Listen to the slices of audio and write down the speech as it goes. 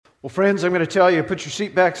Well, friends, I'm going to tell you, put your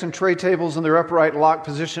seat backs and tray tables in their upright lock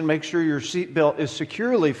position. Make sure your seat belt is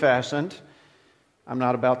securely fastened. I'm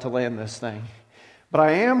not about to land this thing. But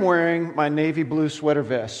I am wearing my navy blue sweater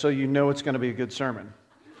vest, so you know it's going to be a good sermon.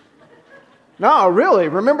 No, really.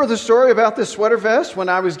 Remember the story about this sweater vest? When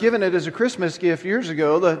I was given it as a Christmas gift years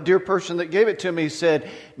ago, the dear person that gave it to me said,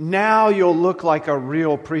 "Now you'll look like a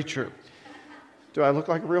real preacher." Do I look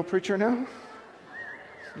like a real preacher now?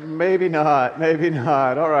 Maybe not, maybe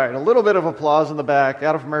not. All right, a little bit of applause in the back,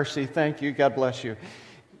 out of mercy. Thank you, God bless you.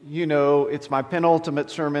 You know, it's my penultimate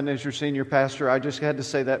sermon as your senior pastor. I just had to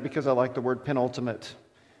say that because I like the word penultimate.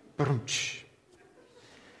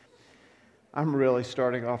 I'm really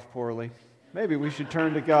starting off poorly. Maybe we should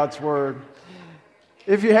turn to God's Word.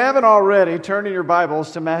 If you haven't already, turn in your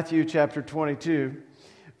Bibles to Matthew chapter 22,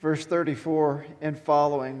 verse 34 and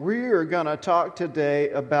following. We are going to talk today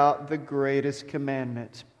about the greatest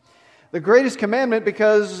commandment. The greatest commandment,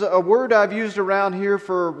 because a word I've used around here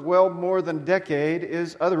for well more than a decade,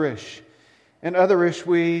 is otherish. And otherish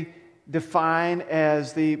we define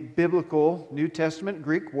as the biblical New Testament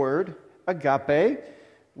Greek word agape,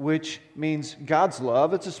 which means God's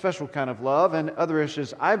love. It's a special kind of love. And otherish,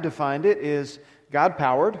 as I've defined it, is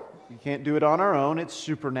God-powered. You can't do it on our own. It's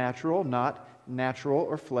supernatural, not natural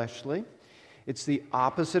or fleshly. It's the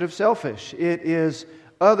opposite of selfish. It is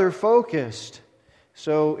other-focused.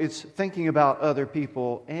 So it's thinking about other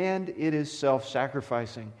people, and it is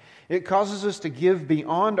self-sacrificing. It causes us to give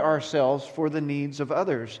beyond ourselves for the needs of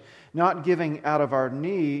others, not giving out of our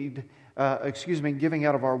need, giving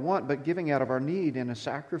out of our want, but giving out of our need in a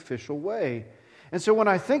sacrificial way. And so when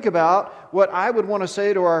I think about what I would want to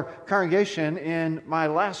say to our congregation in my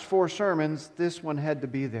last 4 sermons, this one had to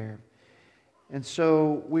be there. And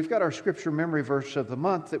so we've got our scripture memory verse of the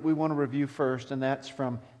month that we want to review first, and that's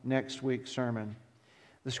from next week's sermon.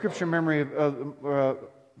 The scripture memory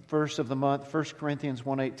verse of the month, 1 Corinthians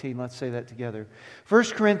 1:18. Let's say that together.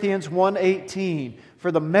 1 Corinthians 1:18.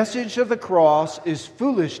 For the message of the cross is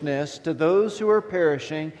foolishness to those who are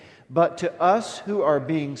perishing, but to us who are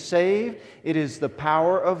being saved, it is the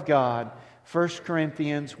power of God. 1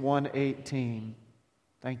 Corinthians 1:18.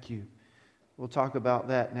 Thank you. We'll talk about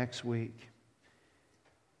that next week.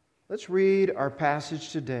 Let's read our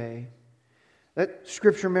passage today. That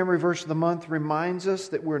scripture memory verse of the month reminds us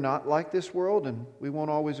that we're not like this world, and we won't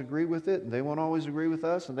always agree with it, and they won't always agree with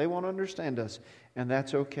us, and they won't understand us. And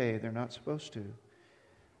that's okay. They're not supposed to.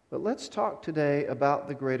 But let's talk today about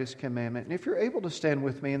the greatest commandment. And if you're able to stand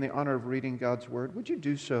with me in the honor of reading God's Word, would you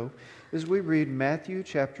do so as we read Matthew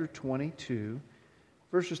chapter 22,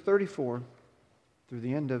 verses 34 through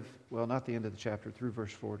the end of, well, not the end of the chapter, through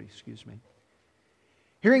verse 40, excuse me.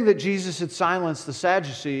 Hearing that Jesus had silenced the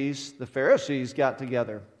Sadducees, the Pharisees got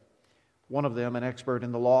together. One of them, an expert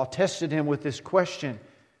in the law, tested him with this question,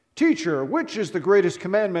 "Teacher, which is the greatest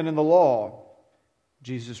commandment in the law?"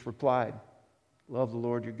 Jesus replied, "Love the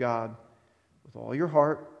Lord your God with all your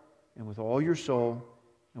heart and with all your soul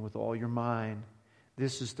and with all your mind.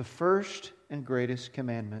 This is the first and greatest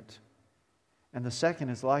commandment. And the second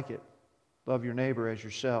is like it. Love your neighbor as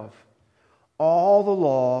yourself. All the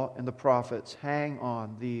law and the prophets hang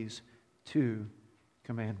on these 2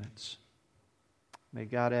 commandments." May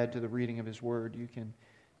God add to the reading of His Word. You can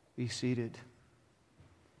be seated.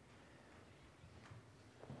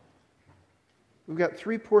 We've got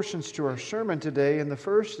 3 portions to our sermon today, and the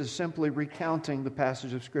first is simply recounting the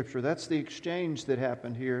passage of Scripture. That's the exchange that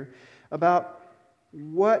happened here about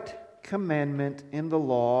what commandment in the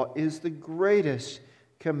law is the greatest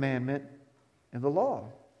commandment in the law.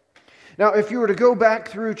 Now, if you were to go back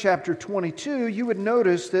through chapter 22, you would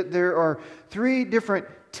notice that there are 3 different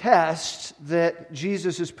tests that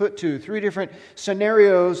Jesus is put to, 3 different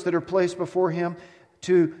scenarios that are placed before Him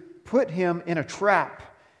to put Him in a trap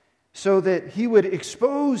so that He would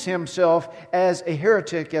expose Himself as a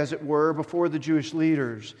heretic, as it were, before the Jewish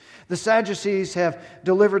leaders. The Sadducees have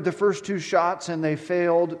delivered the first 2 shots and they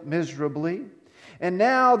failed miserably. And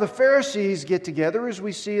now the Pharisees get together, as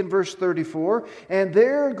we see in verse 34, and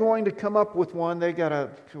they're going to come up with one. We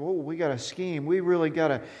got a scheme. We really got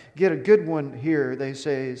to get a good one here, they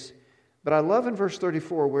say. But I love in verse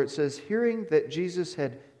 34 where it says, hearing that Jesus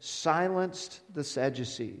had silenced the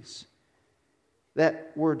Sadducees.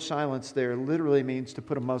 That word silence there literally means to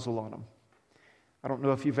put a muzzle on them. I don't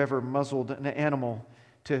know if you've ever muzzled an animal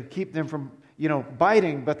to keep them from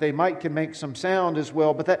biting, but they can make some sound as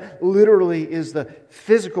well. But that literally is the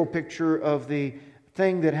physical picture of the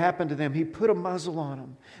thing that happened to them. He put a muzzle on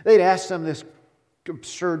them. They'd asked them this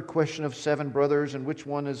absurd question of 7 brothers and which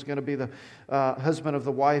one is going to be the husband of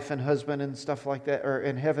the wife and husband and stuff like that, or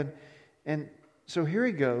in heaven. And so here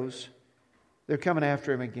he goes. they're coming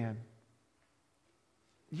after him again.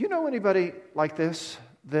 You know anybody like this?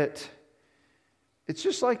 That it's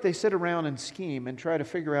just like they sit around and scheme and try to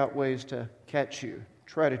figure out ways to catch you,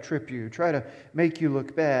 try to trip you, try to make you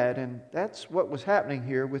look bad. And that's what was happening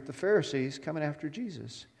here with the Pharisees coming after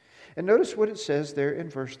Jesus. And notice what it says there in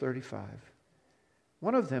verse 35.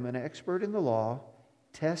 One of them, an expert in the law,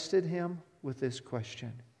 tested him with this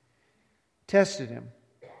question. Tested him.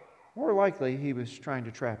 More likely, he was trying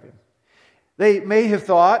to trap him. They may have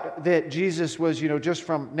thought that Jesus was, just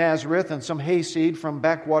from Nazareth and some hayseed from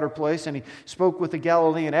backwater place, and he spoke with a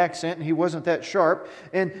Galilean accent, and he wasn't that sharp.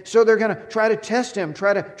 And so they're going to try to test him,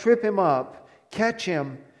 try to trip him up, catch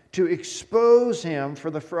him, to expose him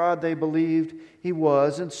for the fraud they believed he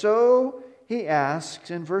was. And so he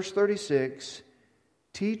asks in verse 36,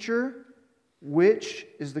 "Teacher, which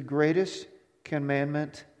is the greatest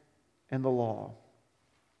commandment in the law?"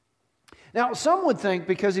 Now, some would think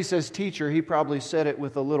because he says teacher, he probably said it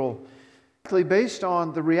with a little, based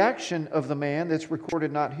on the reaction of the man that's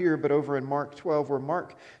recorded not here, but over in Mark 12, where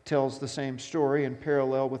Mark tells the same story in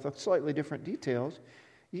parallel with slightly different details.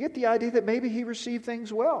 You get the idea that maybe he received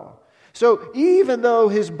things well. So even though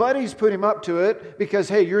his buddies put him up to it because,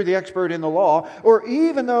 hey, you're the expert in the law, or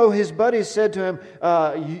even though his buddies said to him,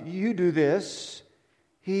 you do this,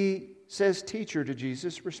 he says teacher to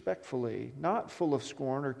Jesus respectfully, not full of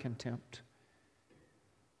scorn or contempt.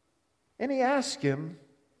 And he asks him,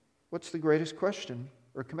 what's the greatest question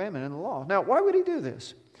or commandment in the law? Now, why would he do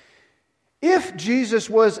this? If Jesus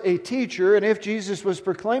was a teacher and if Jesus was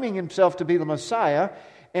proclaiming himself to be the Messiah,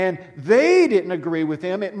 and they didn't agree with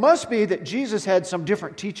him, it must be that Jesus had some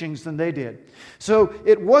different teachings than they did. So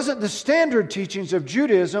it wasn't the standard teachings of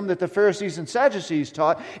Judaism that the Pharisees and Sadducees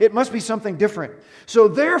taught. It must be something different. So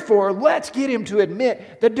therefore, let's get him to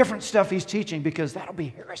admit the different stuff he's teaching, because that'll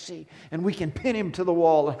be heresy, and we can pin him to the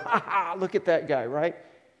wall. And look at that guy, right?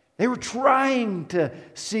 They were trying to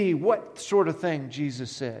see what sort of thing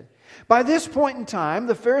Jesus said. By this point in time,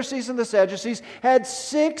 the Pharisees and the Sadducees had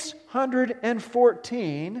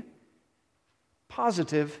 614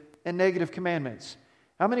 positive and negative commandments.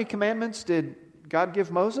 How many commandments did God give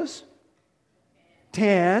Moses?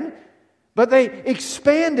 10. But they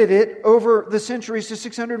expanded it over the centuries to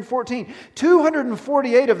 614.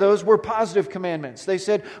 248 of those were positive commandments. They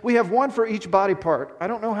said, we have one for each body part. I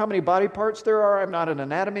don't know how many body parts there are. I'm not an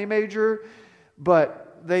anatomy major, but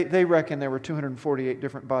they reckon there were 248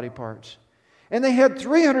 different body parts. And they had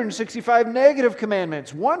 365 negative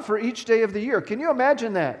commandments, one for each day of the year. Can you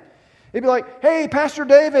imagine that? It'd be like, hey, Pastor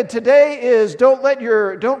David, today is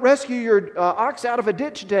don't rescue your ox out of a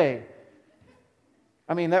ditch day.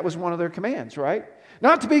 I mean, that was one of their commands, right?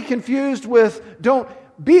 Not to be confused with don't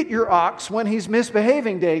beat your ox when he's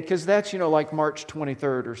misbehaving day, because that's, like March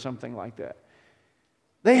 23rd or something like that.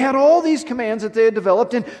 They had all these commands that they had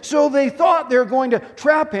developed, and so they thought they were going to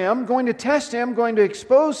trap him, going to test him, going to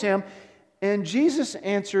expose him. And Jesus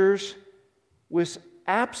answers with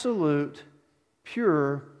absolute,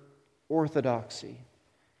 pure orthodoxy.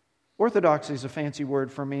 Orthodoxy is a fancy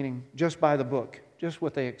word for meaning just by the book, just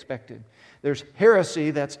what they expected. There's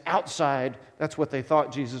heresy that's outside. That's what they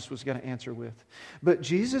thought Jesus was going to answer with. But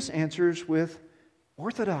Jesus answers with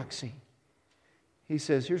orthodoxy. He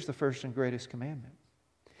says, here's the first and greatest commandment.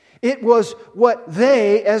 It was what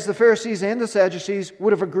they, as the Pharisees and the Sadducees,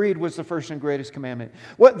 would have agreed was the first and greatest commandment.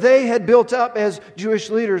 What they had built up as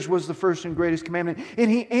Jewish leaders was the first and greatest commandment.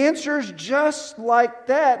 And he answers just like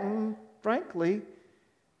that, and frankly,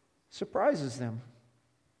 surprises them.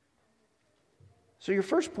 So your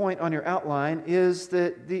first point on your outline is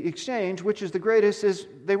that the exchange, which is the greatest, is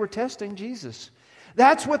they were testing Jesus.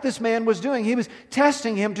 That's what this man was doing. He was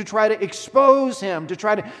testing him to try to expose him, to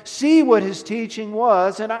try to see what his teaching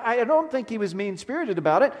was. And I don't think he was mean-spirited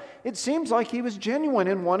about it. It seems like he was genuine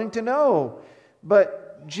in wanting to know.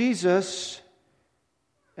 But Jesus,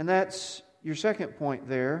 and that's your second point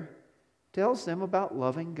there, tells them about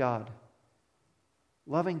loving God.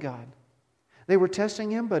 Loving God. They were testing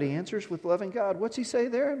him, but he answers with loving God. What's he say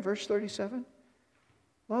there in verse 37?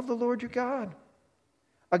 Love the Lord your God.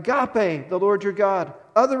 Agape, the Lord your God.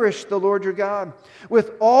 Otherish, the Lord your God.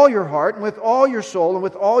 With all your heart and with all your soul and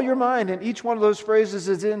with all your mind. And each one of those phrases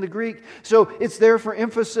is in the Greek. So it's there for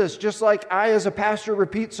emphasis. Just like I as a pastor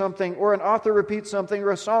repeat something, or an author repeats something,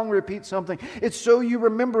 or a song repeats something. It's so you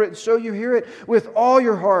remember it and so you hear it with all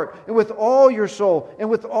your heart and with all your soul and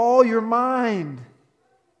with all your mind.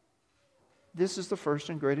 This is the first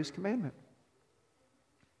and greatest commandment.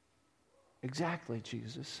 Exactly,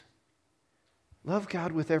 Jesus. Love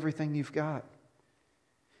God with everything you've got.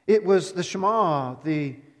 It was the Shema,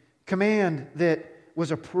 the command that was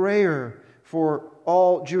a prayer for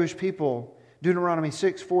all Jewish people Deuteronomy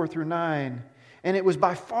 6, 4 through 9. And it was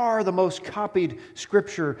by far the most copied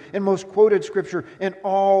scripture and most quoted scripture in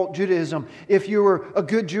all Judaism. If you were a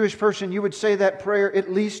good Jewish person, you would say that prayer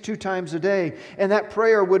at least 2 times a day. And that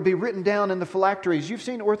prayer would be written down in the phylacteries. You've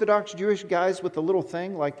seen Orthodox Jewish guys with the little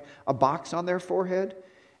thing like a box on their forehead.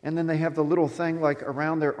 And then they have the little thing like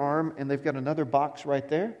around their arm, and they've got another box right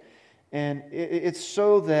there. And it's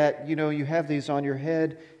so that, you have these on your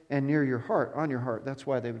head and near your heart, on your heart. That's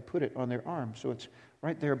why they would put it on their arm. So it's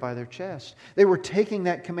right there by their chest. They were taking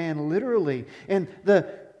that command literally. And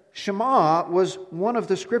the Shema was one of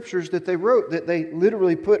the scriptures that they wrote, that they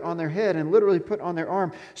literally put on their head and literally put on their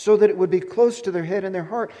arm so that it would be close to their head and their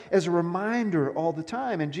heart as a reminder all the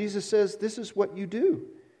time. And Jesus says, this is what you do.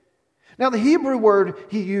 Now, the Hebrew word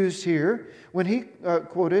he used here, when he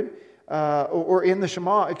quoted, or in the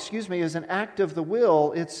Shema, is an act of the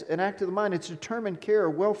will. It's an act of the mind. It's determined care or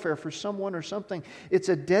welfare for someone or something. It's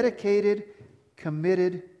a dedicated,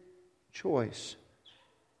 committed choice.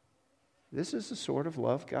 This is the sort of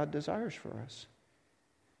love God desires for us.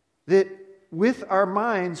 That with our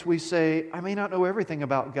minds we say, I may not know everything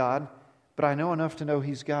about God, but I know enough to know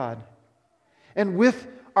He's God. And with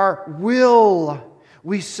our will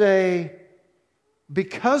we say,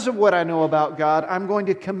 because of what I know about God, I'm going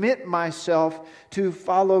to commit myself to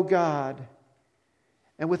follow God.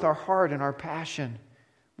 And with our heart and our passion,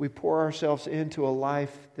 we pour ourselves into a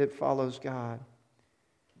life that follows God.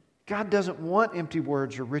 God doesn't want empty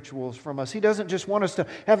words or rituals from us. He doesn't just want us to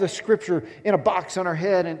have the Scripture in a box on our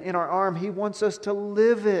head and in our arm. He wants us to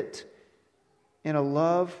live it in a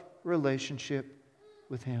love relationship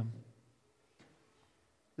with Him.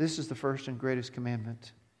 This is the first and greatest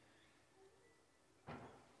commandment.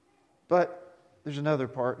 But there's another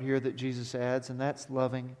part here that Jesus adds, and that's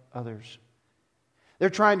loving others. They're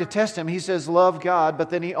trying to test Him. He says, love God, but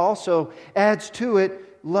then He also adds to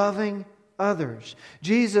it, loving others.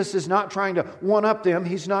 Jesus is not trying to one-up them.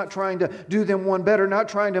 He's not trying to do them one better, not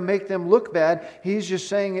trying to make them look bad. He's just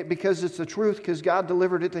saying it because it's the truth, because God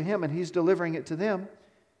delivered it to Him, and He's delivering it to them.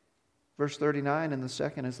 Verse 39, and the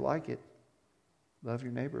second is like it. Love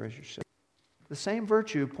your neighbor as yourself. The same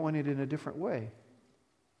virtue pointed in a different way.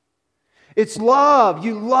 It's love.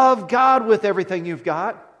 You love God with everything you've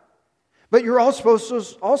got. But you're also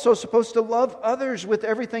supposed to love others with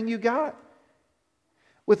everything you got.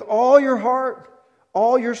 With all your heart,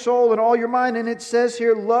 all your soul, and all your mind. And it says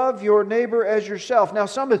here, love your neighbor as yourself. Now,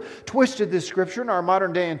 some have twisted this scripture in our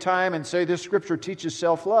modern day and time and say this scripture teaches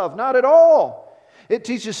self-love. Not at all. It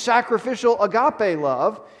teaches sacrificial agape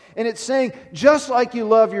love. And it's saying, just like you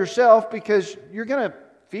love yourself, because you're going to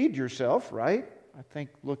feed yourself, right? I think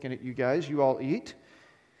looking at you guys, you all eat.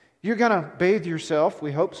 You're going to bathe yourself.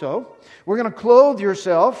 We hope so. We're going to clothe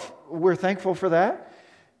yourself. We're thankful for that.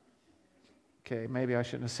 Okay, maybe I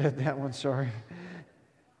shouldn't have said that one. Sorry.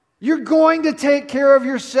 You're going to take care of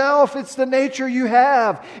yourself. It's the nature you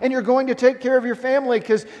have. And you're going to take care of your family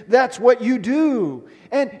because that's what you do.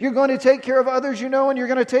 And you're going to take care of others you know, and you're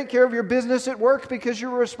going to take care of your business at work because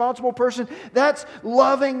you're a responsible person. That's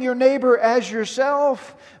loving your neighbor as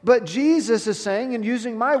yourself. But Jesus is saying, and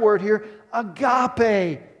using my word here,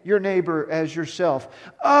 agape your neighbor as yourself.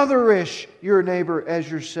 Otherish your neighbor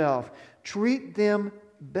as yourself. Treat them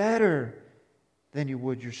better than you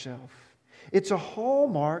would yourself. It's a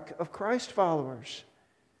hallmark of Christ followers.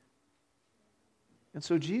 And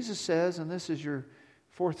so Jesus says, and this is your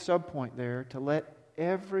fourth subpoint there, to let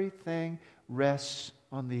everything rest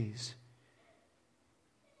on these.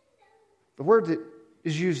 The word that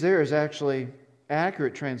is used there is actually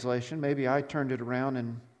accurate translation. Maybe I turned it around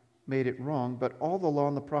and made it wrong, but all the law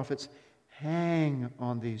and the prophets hang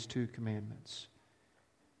on these 2 commandments.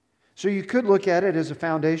 So you could look at it as a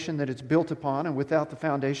foundation that it's built upon, and without the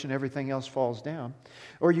foundation, everything else falls down.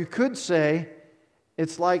 Or you could say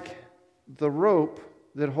it's like the rope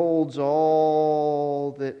that holds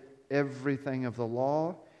everything of the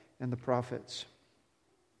law and the prophets.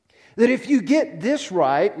 That if you get this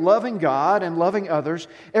right, loving God and loving others,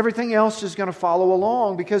 everything else is going to follow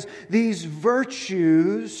along because these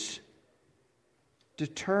virtues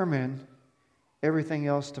determine everything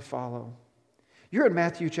else to follow. You're in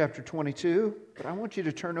Matthew chapter 22, but I want you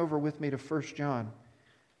to turn over with me to 1 John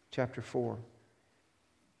chapter 4.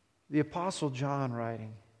 The Apostle John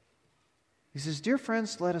writing. He says, "Dear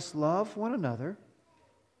friends, let us love one another,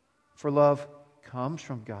 for love comes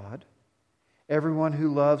from God. Everyone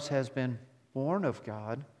who loves has been born of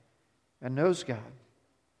God and knows God."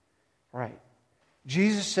 Right.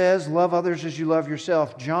 Jesus says, love others as you love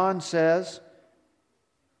yourself. John says,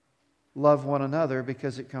 love one another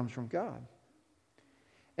because it comes from God.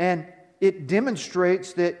 And it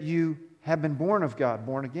demonstrates that you have been born of God,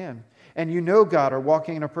 born again. And you know God, are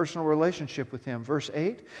walking in a personal relationship with Him. Verse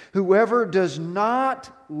 8, whoever does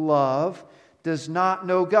not love does not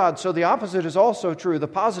know God. So the opposite is also true. The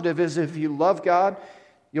positive is if you love God,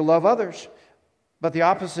 you'll love others. But the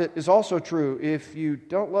opposite is also true. If you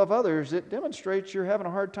don't love others, it demonstrates you're having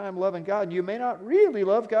a hard time loving God. You may not really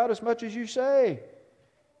love God as much as you say.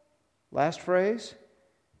 Last phrase,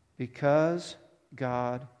 because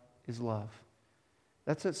God is love.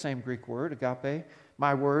 That's that same Greek word, agape,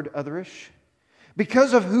 my word, otherish.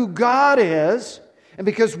 Because of who God is, and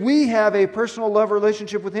because we have a personal love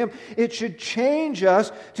relationship with Him, it should change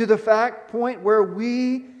us to the point where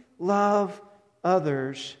we love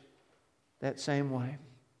others that same way.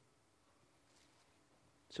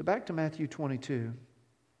 So back to Matthew 22.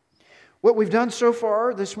 What we've done so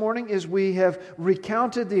far this morning is we have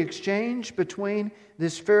recounted the exchange between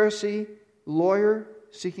this Pharisee lawyer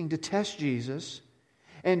seeking to test Jesus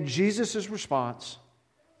and Jesus' response,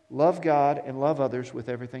 love God and love others with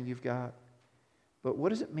everything you've got. But what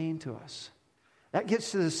does it mean to us? That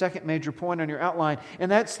gets to the second major point on your outline,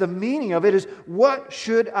 and that's the meaning of it is, what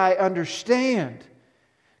should I understand?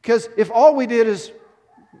 Because if all we did is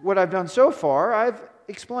what I've done so far, I've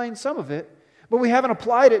explained some of it, but we haven't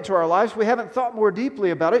applied it to our lives. We haven't thought more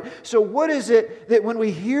deeply about it. So what is it that when we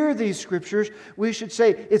hear these scriptures, we should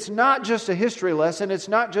say, it's not just a history lesson. It's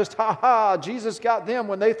not just, Jesus got them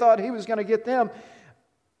when they thought He was going to get them.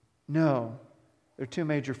 No, there are two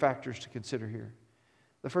major factors to consider here.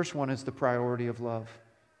 The first one is the priority of love.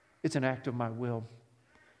 It's an act of my will.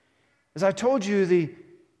 As I told you, the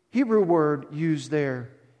Hebrew word used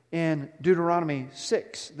there in Deuteronomy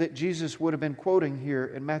 6 that Jesus would have been quoting here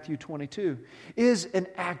in Matthew 22 is an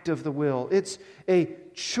act of the will. It's a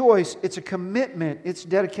choice. It's a commitment. It's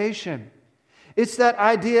dedication. It's that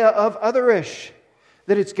idea of otherish,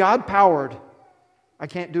 that it's God-powered. I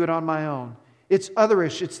can't do it on my own. It's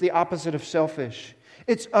otherish. It's the opposite of selfish.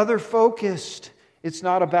 It's other-focused. It's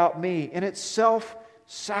not about me. And it's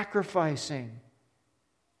self-sacrificing.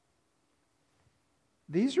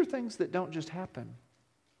 These are things that don't just happen.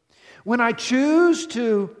 When I choose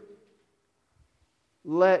to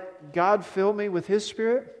let God fill me with His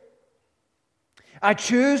Spirit, I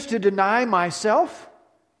choose to deny myself,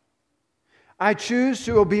 I choose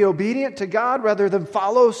to be obedient to God rather than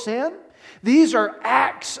follow sin. These are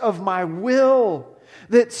acts of my will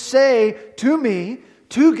that say to me,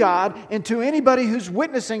 to God, and to anybody who's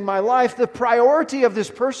witnessing my life, the priority of this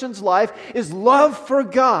person's life is love for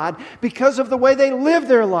God because of the way they live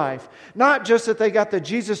their life. Not just that they got the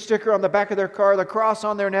Jesus sticker on the back of their car, the cross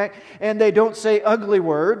on their neck, and they don't say ugly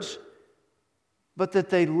words, but that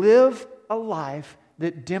they live a life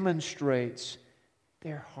that demonstrates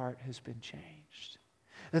their heart has been changed.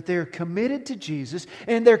 That they're committed to Jesus,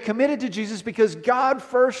 and they're committed to Jesus because God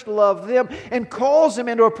first loved them and calls them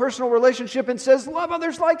into a personal relationship and says, love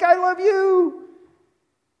others like I love you.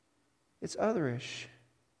 It's otherish.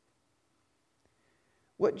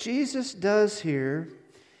 What Jesus does here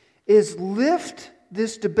is lift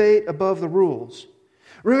this debate above the rules.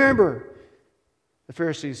 Remember, the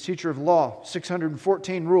Pharisees, teacher of law,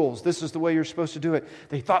 614 rules. This is the way you're supposed to do it.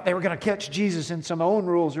 They thought they were going to catch Jesus in some own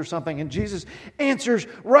rules or something. And Jesus answers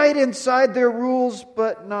right inside their rules,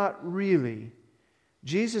 but not really.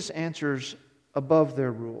 Jesus answers above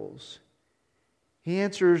their rules. He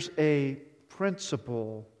answers a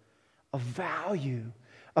principle, a value,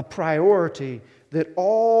 a priority that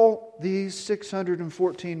all these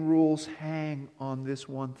 614 rules hang on this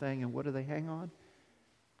one thing. And what do they hang on?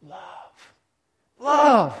 Love.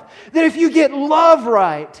 Love. That if you get love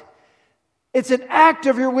right, it's an act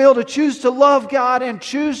of your will to choose to love God and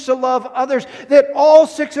choose to love others, that all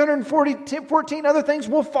 614 other things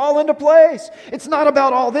will fall into place. It's not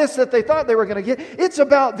about all this that they thought they were going to get. It's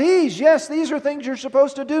about these. Yes, these are things you're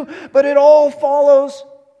supposed to do, but it all follows,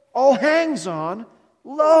 all hangs on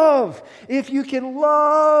love. If you can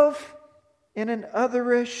love in an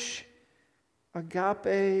otherish,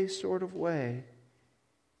 agape sort of way,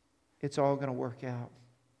 it's all going to work out.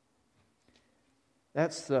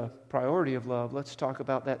 That's the priority of love. Let's talk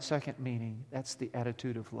about that second meaning. That's the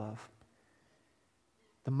attitude of love.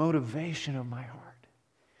 The motivation of my heart.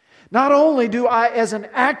 Not only do I, as an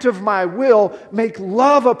act of my will, make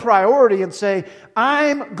love a priority and say,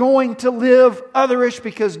 I'm going to live otherish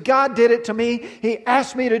because God did it to me. He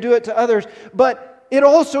asked me to do it to others. But it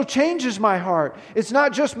also changes my heart. It's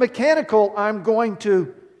not just mechanical, I'm going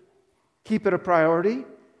to keep it a priority.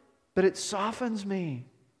 But it softens me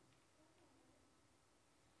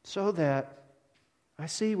so that I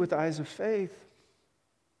see with eyes of faith.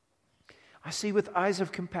 I see with eyes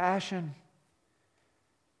of compassion.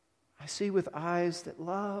 I see with eyes that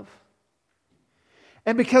love.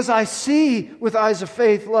 And because I see with eyes of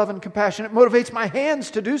faith, love, and compassion, it motivates my hands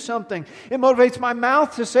to do something. It motivates my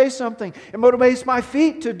mouth to say something. It motivates my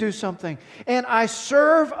feet to do something. And I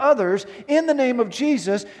serve others in the name of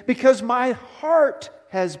Jesus because my heart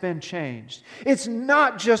has been changed. It's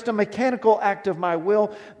not just a mechanical act of my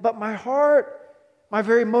will, but my heart, my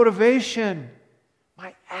very motivation,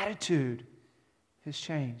 my attitude has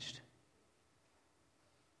changed.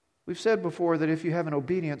 We've said before that if you have an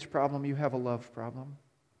obedience problem, you have a love problem.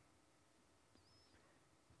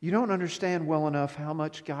 You don't understand well enough how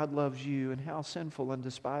much God loves you and how sinful and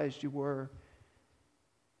despised you were,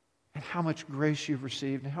 and how much grace you've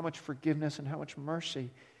received and how much forgiveness and how much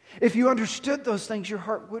mercy. If you understood those things, your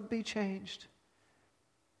heart would be changed.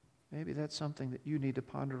 Maybe that's something that you need to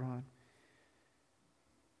ponder on.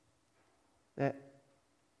 That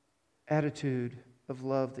attitude of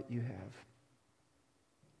love that you have.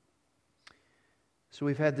 So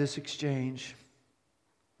we've had this exchange.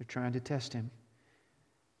 We're trying to test him.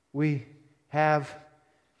 We have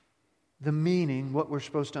the meaning, what we're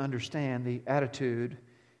supposed to understand, the attitude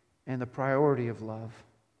and the priority of love.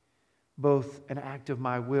 Both an act of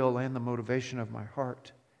my will and the motivation of my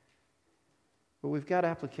heart. But we've got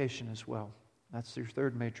application as well. That's your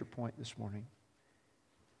third major point this morning.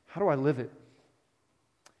 How do I live it?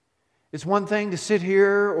 It's one thing to sit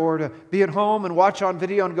here or to be at home and watch on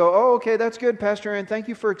video and go, oh, okay, that's good, Pastor Aaron. Thank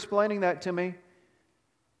you for explaining that to me.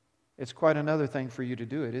 It's quite another thing for you to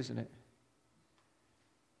do it, isn't it?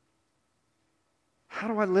 How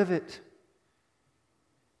do I live it?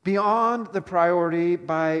 Beyond the priority,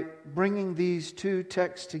 by bringing these two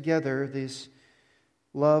texts together, this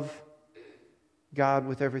love God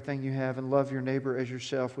with everything you have and love your neighbor as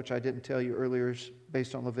yourself, which I didn't tell you earlier is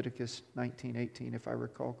based on Leviticus 19:18, if I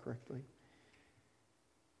recall correctly.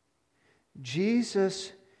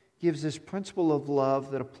 Jesus gives this principle of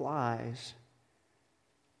love that applies,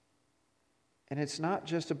 and it's not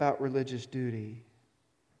just about religious duty.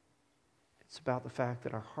 It's about the fact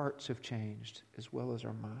that our hearts have changed as well as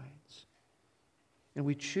our minds. And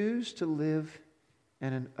we choose to live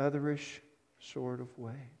in an otherish sort of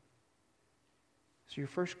way. So your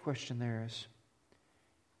first question there is,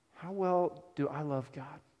 how well do I love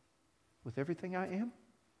God with everything I am?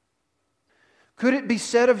 Could it be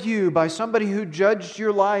said of you by somebody who judged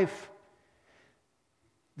your life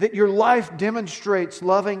that your life demonstrates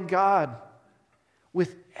loving God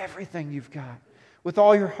with everything you've got? With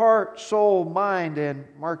all your heart, soul, mind, and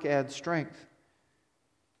Mark adds strength.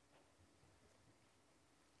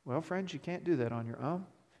 Well, friends, you can't do that on your own.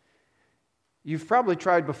 You've probably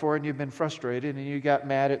tried before and you've been frustrated and you got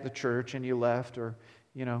mad at the church and you left, or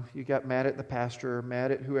you got mad at the pastor or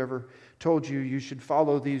mad at whoever told you should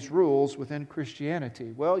follow these rules within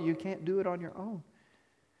Christianity. Well, you can't do it on your own.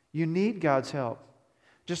 You need God's help.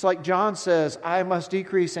 Just like John says, I must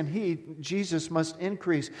decrease and Jesus must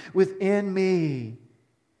increase within me.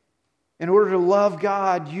 In order to love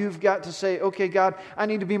God, you've got to say, okay, God, I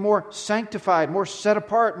need to be more sanctified, more set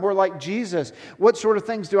apart, more like Jesus. What sort of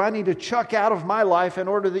things do I need to chuck out of my life in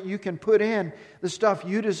order that you can put in the stuff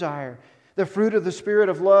you desire? The fruit of the Spirit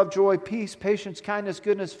of love, joy, peace, patience, kindness,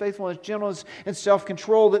 goodness, faithfulness, gentleness, and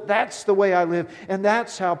self-control. That's the way I live, and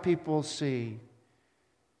that's how people see.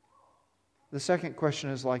 The second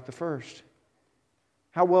question is like the first.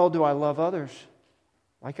 How well do I love others?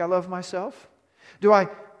 Like I love myself? Do I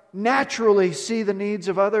naturally see the needs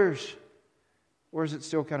of others? Or is it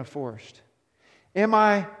still kind of forced? Am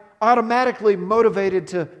I automatically motivated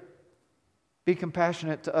to be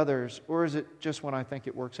compassionate to others? Or is it just when I think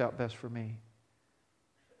it works out best for me?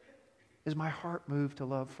 Is my heart moved to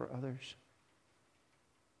love for others?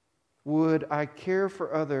 Would I care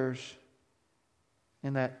for others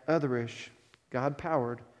in that otherish,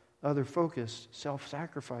 God-powered, other-focused,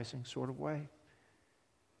 self-sacrificing sort of way?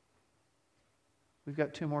 We've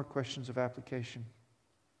got two more questions of application.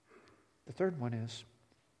 The third one is,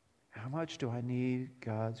 how much do I need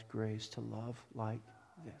God's grace to love like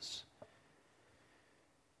this?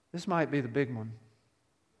 This might be the big one.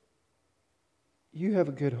 You have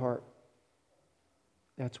a good heart.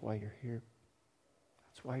 That's why you're here.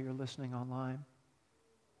 That's why you're listening online.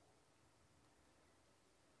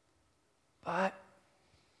 But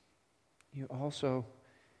you also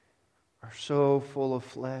are so full of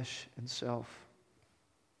flesh and self.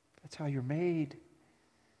 That's how you're made.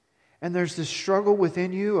 And there's this struggle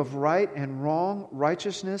within you of right and wrong,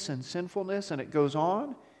 righteousness and sinfulness, and it goes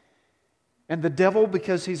on. And the devil,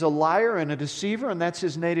 because he's a liar and a deceiver, and that's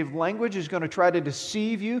his native language, is going to try to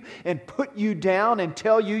deceive you and put you down and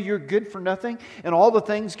tell you you're good for nothing. And all the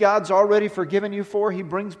things God's already forgiven you for, he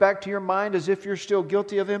brings back to your mind as if you're still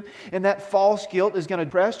guilty of him. And that false guilt is going to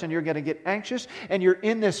depress, and you're going to get anxious, and you're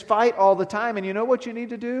in this fight all the time. And you know what you need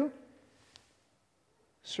to do?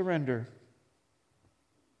 Surrender.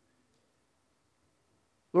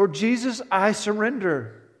 Lord Jesus, I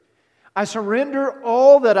surrender. I surrender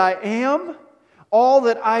all that I am, all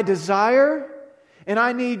that I desire, and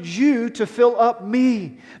I need you to fill up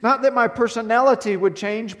me. Not that my personality would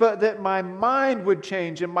change, but that my mind would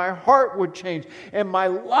change, and my heart would change, and my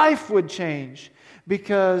life would change.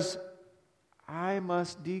 Because I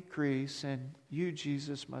must decrease, and you,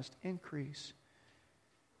 Jesus, must increase.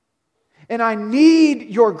 And I need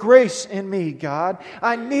your grace in me, God.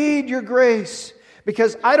 I need your grace,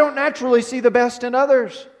 because I don't naturally see the best in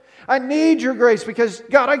others. I need your grace because,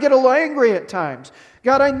 God, I get a little angry at times.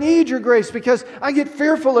 God, I need your grace because I get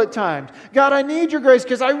fearful at times. God, I need your grace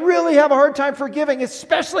because I really have a hard time forgiving,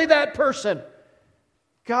 especially that person.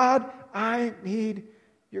 God, I need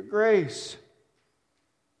your grace.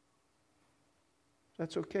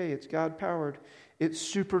 That's okay. It's God-powered. It's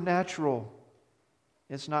supernatural.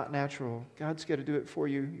 It's not natural. God's got to do it for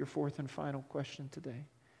you. Your fourth and final question today.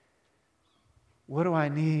 What do I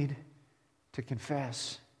need to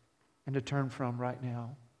confess and to turn from right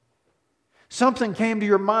now? Something came to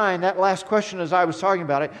your mind, that last question as I was talking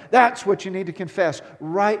about it. That's what you need to confess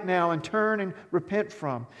right now and turn and repent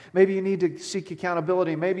from. Maybe you need to seek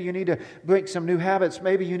accountability. Maybe you need to break some new habits.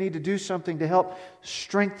 Maybe you need to do something to help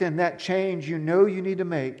strengthen that change you know you need to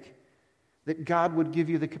make. That God would give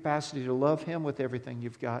you the capacity to love Him with everything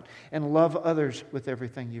you've got and love others with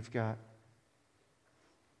everything you've got.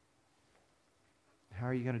 How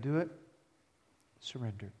are you going to do it?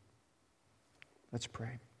 Surrender. Let's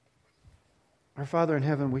pray. Our Father in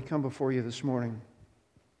heaven, we come before you this morning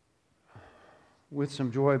with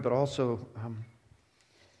some joy, but also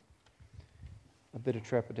a bit of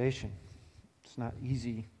trepidation. It's not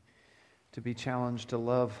easy to be challenged to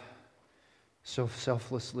love so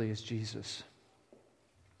selflessly as Jesus.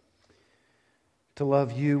 To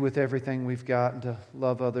love you with everything we've got and to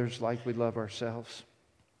love others like we love ourselves.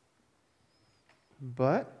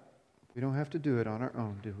 But we don't have to do it on our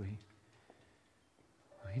own, do we?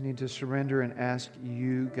 We need to surrender and ask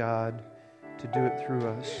you, God, to do it through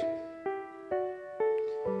us.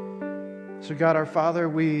 So God, our Father,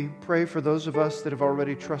 we pray for those of us that have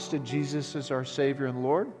already trusted Jesus as our Savior and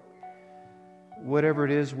Lord. Whatever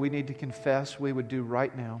it is we need to confess, we would do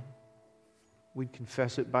right now. We'd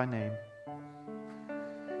confess it by name.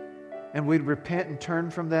 And we'd repent and turn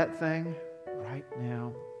from that thing right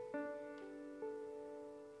now.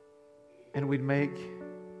 And we'd make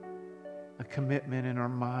a commitment in our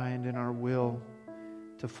mind and our will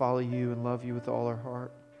to follow you and love you with all our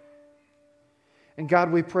heart. And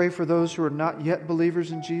God, we pray for those who are not yet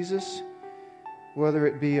believers in Jesus, whether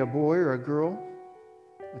it be a boy or a girl,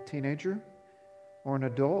 a teenager, or an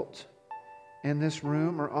adult in this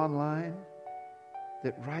room or online,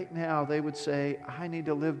 that right now they would say, I need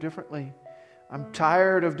to live differently. I'm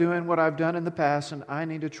tired of doing what I've done in the past, and I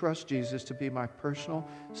need to trust Jesus to be my personal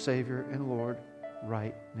Savior and Lord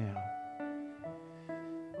right now.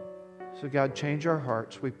 So God, change our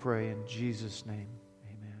hearts, we pray in Jesus' name.